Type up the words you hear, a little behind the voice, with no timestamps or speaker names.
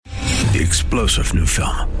the explosive new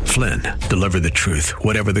film, Flynn, deliver the truth,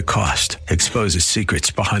 whatever the cost. Exposes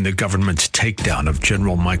secrets behind the government's takedown of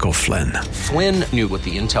General Michael Flynn. Flynn knew what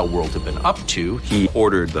the intel world had been up to. He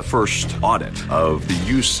ordered the first audit of the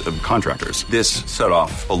use of contractors. This set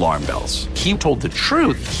off alarm bells. He told the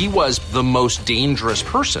truth. He was the most dangerous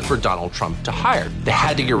person for Donald Trump to hire. They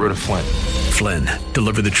had to get rid of Flynn. Flynn,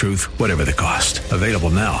 deliver the truth, whatever the cost. Available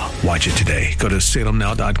now. Watch it today. Go to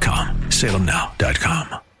salemnow.com.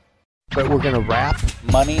 salemnow.com. But we're going to wrap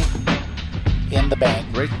money in the bank.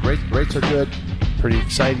 Rates are good. Pretty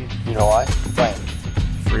exciting. You know what? Right.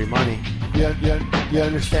 Free money. You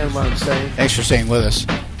understand what I'm saying? Thanks for staying with us.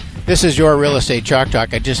 This is your Real Estate Chalk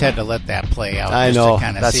Talk. I just had to let that play out. I know.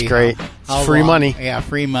 That's great. How free long. Money. Yeah,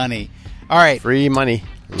 free money. All right. Free money.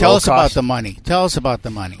 Tell us about the money. Tell us about the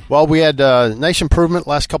money. Well, we had a nice improvement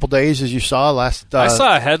last couple days, as you saw. I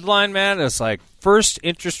saw a headline, man. It's like first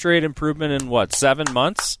interest rate improvement in, 7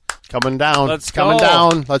 months? Coming down. Coming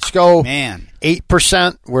down. Let's go. Man.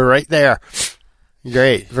 8%. We're right there.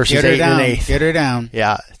 Great. Versus 8 and 8. Get her down.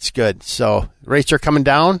 Yeah, it's good. So rates are coming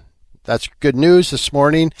down. That's good news this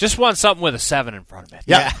morning. Just want something with a 7 in front of it.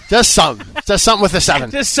 Yeah. Just something. Just something with a 7.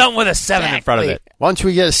 Just something with a 7 in front of it. Once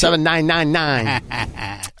we get a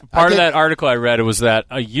 7.999. Part of that article I read, it was that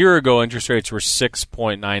a year ago interest rates were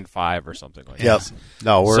 6.95 or something like that. Yep.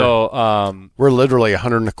 No, we're literally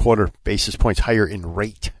 125 basis points higher in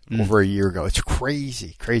rate over a year ago. It's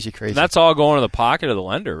crazy. And that's all going to the pocket of the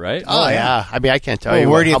lender, right? Oh, yeah. I mean, I can't tell you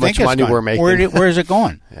where do you how think much money we're making. Where is it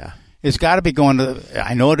going? Yeah. It's got to be going to.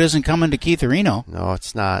 I know it isn't coming to Keith Areno. No,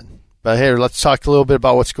 it's not. But here, let's talk a little bit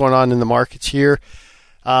about what's going on in the markets here.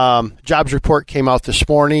 Jobs report came out this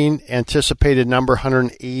morning. Anticipated number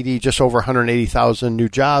 180, just over 180,000 new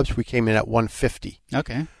jobs. We came in at 150.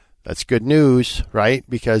 Okay, that's good news, right?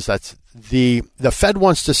 Because that's the Fed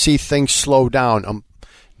wants to see things slow down.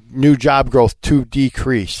 New job growth to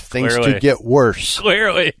decrease, things to get worse.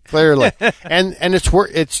 Clearly, and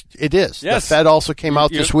it is. Yes. The Fed also came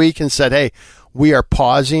out this week and said, "Hey, we are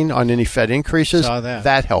pausing on any Fed increases." Saw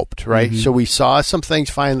that helped, right? Mm-hmm. So we saw some things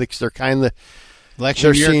finally because they're kind of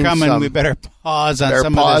election year coming. We better pause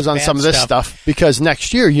on some of this stuff because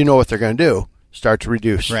next year, you know what they're going to do. Start to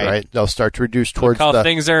reduce, right? They'll start to reduce towards Look how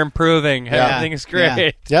things are improving. Yeah. Everything's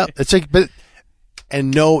great. Yeah. It's like,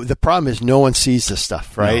 the problem is no one sees this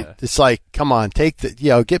stuff, right? No. It's like, come on,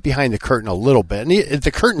 get behind the curtain a little bit. And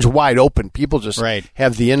the curtain's wide open. People just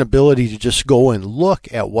have the inability to just go and look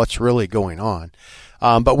at what's really going on.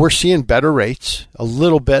 But we're seeing better rates a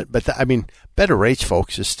little bit. But better rates,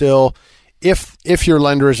 folks, is still, if your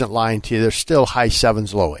lender isn't lying to you, they're still high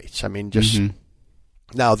 7s, low 8s. I mean,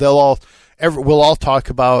 now we'll all talk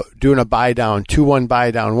about doing a buy down, 2-1 buy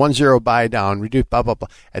down, 1-0 buy down, reduce, blah, blah, blah.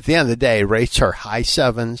 At the end of the day, rates are high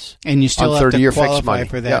 7s. And you still have to qualify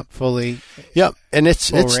for that fully. Yep. And it's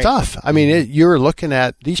tough. I mean, you're looking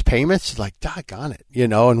at these payments like, doggone it,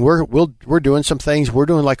 and we're doing some things. We're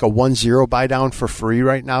doing like a 1-0 buy down for free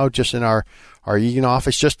right now, just in our Eagan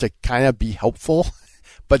office, just to kind of be helpful.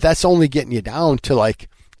 But that's only getting you down to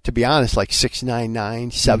to be honest,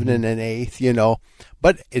 6.99, 7 and an eighth,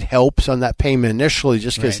 But it helps on that payment initially,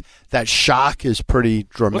 just because that shock is pretty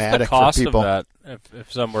dramatic for people. What's the cost of that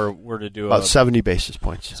if someone were to do about 70 basis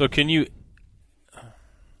points? So can you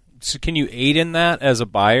aid in that as a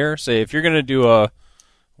buyer? Say if you're going to do a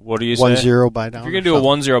 1-0 buy down. If you're going to do a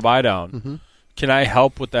 1-0 buy down, can I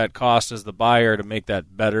help with that cost as the buyer to make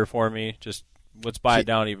that better for me? Just let's buy it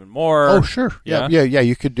down even more. Oh, sure. Yeah.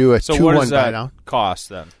 You could do a 2-1 buy down. Cost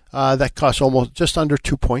then? That costs almost just under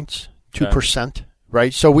 2 points, 2%.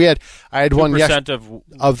 Right, so I had 2%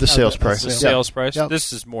 of the sales price. The sales price. Yep.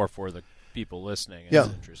 This is more for the people listening. It's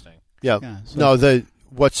interesting. Yeah.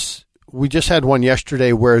 We just had one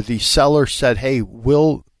yesterday where the seller said, "Hey,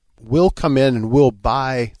 we'll come in and we'll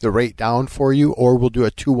buy the rate down for you, or we'll do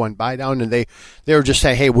a 2-1 buy down." And they were just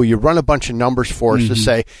saying, "Hey, will you run a bunch of numbers for us to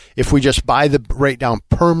say if we just buy the rate down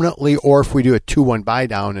permanently, or if we do a 2-1 buy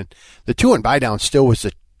down?" And the 2-1 buy down still was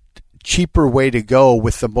the cheaper way to go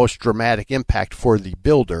with the most dramatic impact for the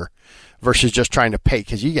builder versus just trying to pay,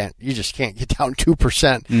 because you just can't get down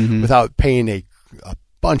 2% without paying a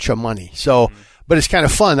bunch of money. So, but it's kind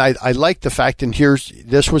of fun. I like the fact, and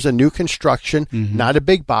this was a new construction, not a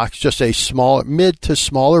big box, just a mid to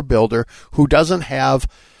smaller builder who doesn't have.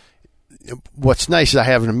 What's nice is I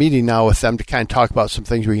have a meeting now with them to kind of talk about some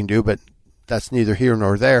things we can do, but that's neither here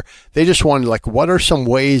nor there. They just wanted, what are some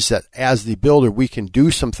ways that as the builder we can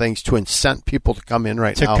do some things to incent people to come in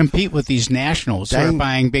now. To compete with these nationals who are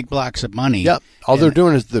buying big blocks of money. Yep. All they're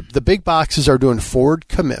doing is the big boxes are doing forward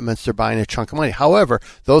commitments. They're buying a chunk of money. However,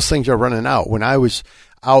 those things are running out. When I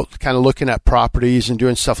out kind of looking at properties and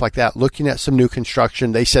doing stuff like that, looking at some new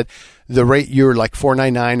construction. They said the rate, you're like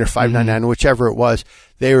 499 or 599, whichever it was,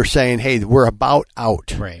 they were saying, hey, we're about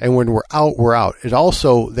out. Right. And when we're out, we're out. They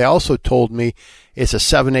also told me it's a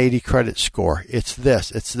 780 credit score. It's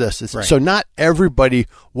this. Right. So not everybody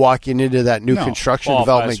walking into that new construction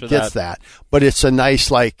development gets that. But it's a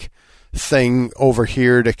nice thing over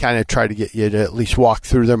here to kind of try to get you to at least walk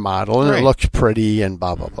through their model, and it looks pretty and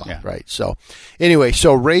blah, blah, blah, right? So anyway,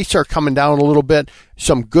 so rates are coming down a little bit.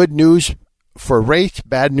 Some good news for rates,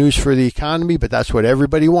 bad news for the economy, but that's what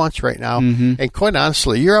everybody wants right now. And quite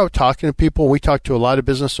honestly, you're out talking to people, and we talk to a lot of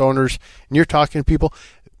business owners, and you're talking to people,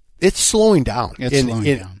 it's slowing down. It's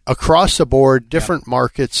slowing down. Across the board, different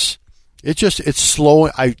markets. It's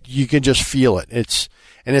slowing. You can just feel it. It's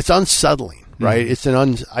unsettling, right? It's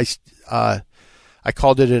I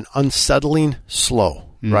called it an unsettling slow,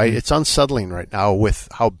 right? It's unsettling right now with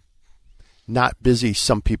how not busy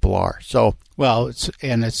some people are. So it's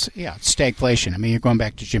stagflation. I mean, you're going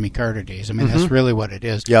back to Jimmy Carter days. I mean, that's really what it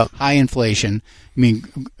is. Yep. High inflation. I mean,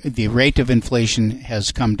 the rate of inflation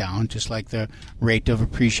has come down, just like the rate of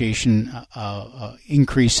appreciation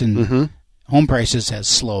increase in home prices has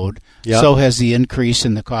slowed. Yep. So has the increase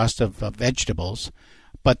in the cost of vegetables.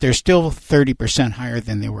 But they're still 30% higher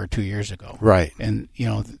than they were 2 years ago. Right. And,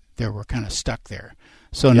 they were kind of stuck there.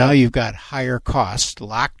 So now you've got higher costs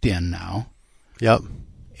locked in now. Yep.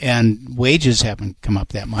 And wages haven't come up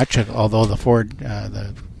that much, although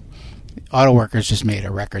the auto workers just made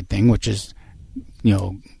a record thing, which is,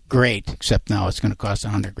 great, except now it's going to cost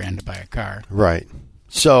 $100,000 to buy a car. Right.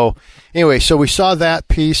 So anyway, we saw that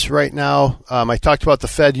piece right now. I talked about the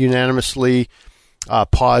Fed unanimously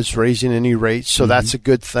pause raising any rates, so that's a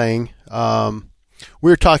good thing.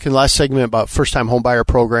 We were talking last segment about first-time homebuyer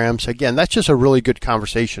programs. Again, that's just a really good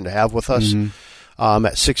conversation to have with us at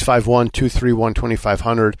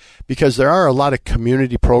 651-231-2500, because there are a lot of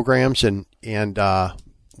community programs, and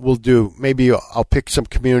we'll do, maybe I'll pick some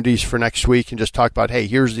communities for next week and just talk about, hey,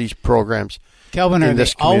 here's these programs. Calvin, are they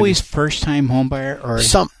always first-time homebuyer, or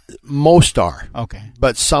most are, okay,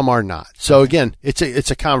 but some are not. So again, it's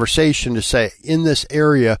a conversation to say, in this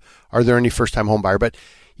area, are there any first-time homebuyer? But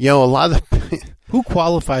a lot of who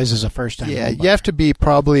qualifies as a first-time homebuyer? You have to be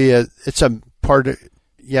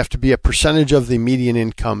you have to be a percentage of the median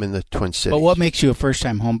income in the Twin Cities. But what makes you a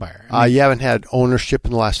first-time homebuyer? You haven't had ownership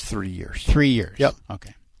in the last 3 years. 3 years. Yep.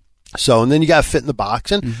 Okay. So, and then you got to fit in the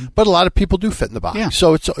box, but a lot of people do fit in the box. Yeah.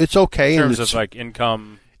 So it's okay. In terms of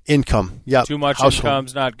income. Income, yeah. Too much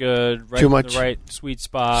income's not good. Too much. The right sweet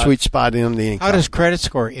spot. Sweet spot in the income. How does credit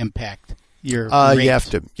score impact your rate? You have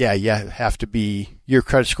to be, your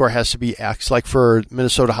credit score has to be X. Like for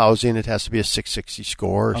Minnesota Housing, it has to be a 660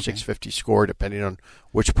 score or 650 score, depending on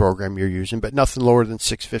which program you're using, but nothing lower than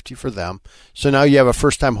 650 for them. So now you have a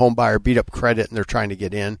first-time home buyer beat up credit, and they're trying to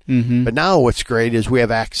get in. But now what's great is we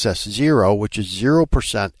have Access Zero, which is 0%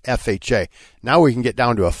 FHA. Now we can get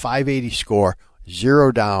down to a 580 score,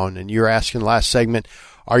 0 down, and you're asking last segment,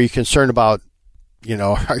 are you concerned about,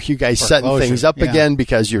 are you guys setting things up again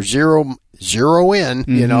because you're zero in,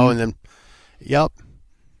 and then, yep.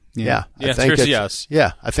 Yeah. I think yes.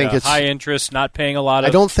 Yeah, I think it's high interest, not paying a lot of.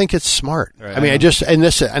 I don't think it's smart. Right. I mean,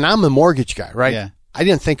 and I'm a mortgage guy, right? Yeah. I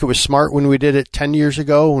didn't think it was smart when we did it 10 years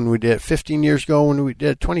ago, when we did it 15 years ago, when we did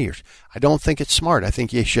it 20 years. I don't think it's smart. I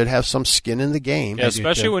think you should have some skin in the game. Yeah,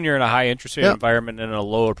 especially when you're in a high interest rate environment and in a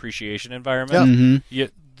low appreciation environment.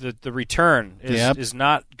 The return is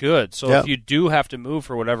not good. So if you do have to move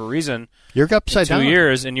for whatever reason, you're upside down. 2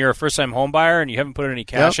 years, and you're a first-time home buyer, and you haven't put any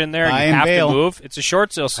cash in there, and you have to move. It's a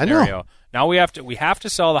short sale scenario. Now we have to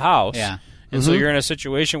sell the house. Yeah. And so you're in a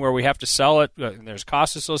situation where we have to sell it. And there's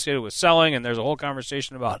costs associated with selling, and there's a whole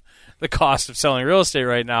conversation about the cost of selling real estate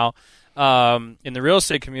right now in the real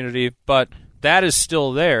estate community. But that is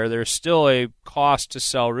still there. There's still a cost to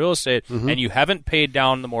sell real estate, and you haven't paid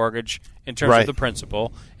down the mortgage in terms of the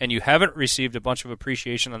principal, and you haven't received a bunch of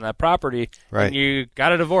appreciation on that property, and you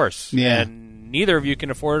got a divorce, and neither of you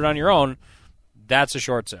can afford it on your own. That's a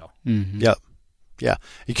short sale. Yep. Yeah,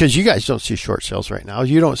 because you guys don't see short sales right now.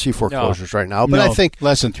 You don't see foreclosures right now. But I think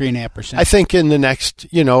less than 3.5%. I think in the next,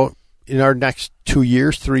 in our next 2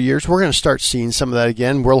 years, 3 years, we're going to start seeing some of that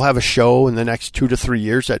again. We'll have a show in the next 2 to 3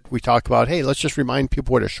 years that we talk about, hey, let's just remind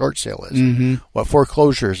people what a short sale is, what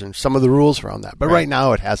foreclosures and some of the rules around that. But right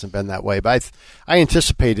now it hasn't been that way. But I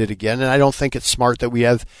anticipate it again, and I don't think it's smart that we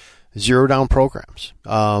have zero down programs.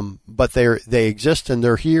 But they exist and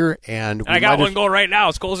they're here. And I got one going right now.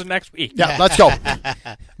 It's closing next week. Yeah, let's go.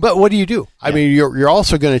 But what do? I mean, you're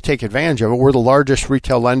also going to take advantage of it. We're the largest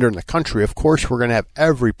retail lender in the country. Of course, we're going to have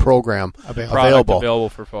every program available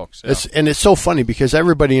for folks. Yeah. It's so funny because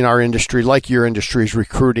everybody in our industry, like your industry, is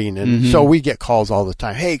recruiting. And so we get calls all the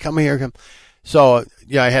time. Hey, come here. Come. So,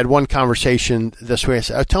 I had one conversation this way. I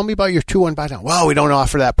said, tell me about your 2-1 buy down. Well, we don't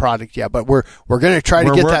offer that product yet, but we're going to try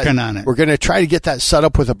to get that. We're working on it. We're going to try to get that set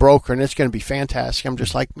up with a broker, and it's going to be fantastic. I'm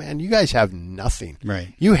just like, man, you guys have nothing.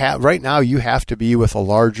 Right. Right now, you have to be with a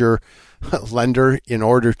larger lender in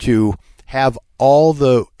order to have all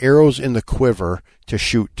the arrows in the quiver to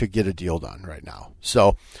shoot to get a deal done right now.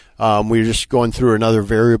 So we're just going through another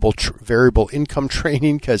variable income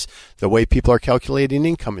training because the way people are calculating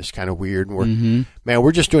income is kind of weird. And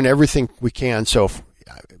we're just doing everything we can. So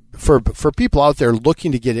for people out there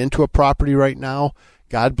looking to get into a property right now,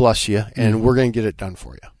 God bless you, and we're going to get it done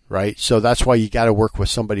for you, right? So that's why you got to work with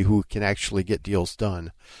somebody who can actually get deals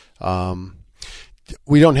done.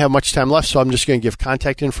 We don't have much time left, so I'm just going to give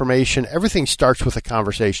contact information. Everything starts with a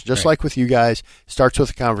conversation, just like with you guys. Starts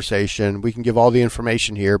with a conversation. We can give all the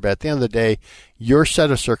information here, but at the end of the day, your set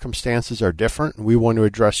of circumstances are different, and we want to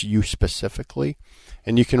address you specifically.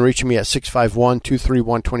 And you can reach me at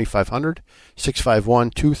 651-231-2500,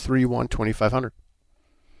 651-231-2500.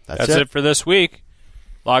 That's it for this week.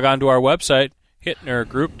 Log on to our website,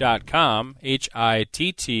 hittnergroup.com,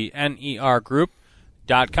 HITTNER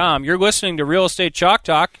Group.com. You're listening to Real Estate Chalk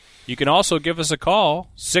Talk. You can also give us a call,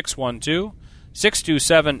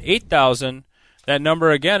 612-627-8000. That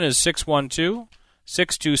number again is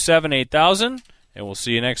 612-627-8000, and we'll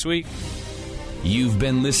see you next week. You've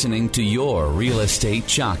been listening to your Real Estate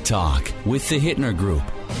Chalk Talk with the Hittner Group,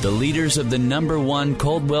 the leaders of the #1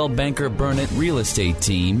 Coldwell Banker Burnett real estate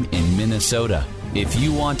team in Minnesota. If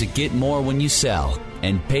you want to get more when you sell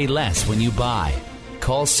and pay less when you buy,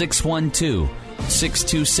 call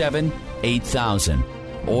 612-627-8000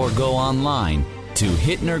 or go online to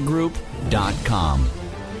hittnergroup.com.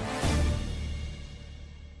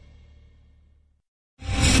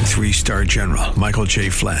 3-star General Michael J.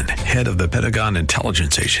 Flynn, head of the Pentagon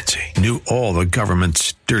Intelligence Agency, knew all the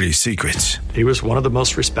government's dirty secrets. He was one of the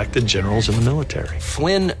most respected generals in the military.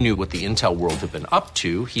 Flynn knew what the intel world had been up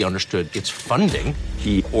to. He understood its funding.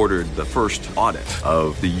 He ordered the first audit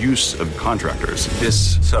of the use of contractors.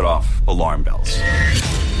 This set off alarm bells.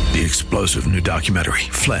 The explosive new documentary,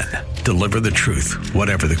 Flynn, Deliver the Truth,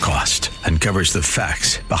 Whatever the Cost, uncovers the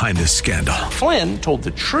facts behind this scandal. Flynn told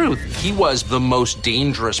the truth. He was the most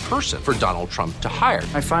dangerous person for Donald Trump to hire.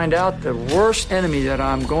 I find out the worst enemy that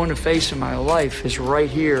I'm going to face in my life is right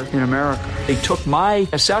here in America. They took my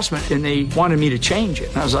assessment and they wanted me to change it.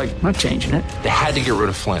 And I was like, I'm not changing it. They had to get rid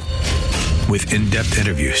of Flynn. With in-depth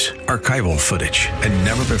interviews, archival footage, and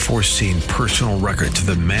never-before-seen personal records of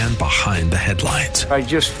the man behind the headlines. I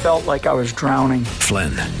just felt like I was drowning.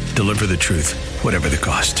 Flynn, Deliver the Truth, Whatever the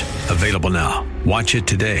Cost. Available now. Watch it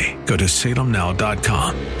today. Go to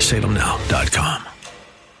salemnow.com. salemnow.com.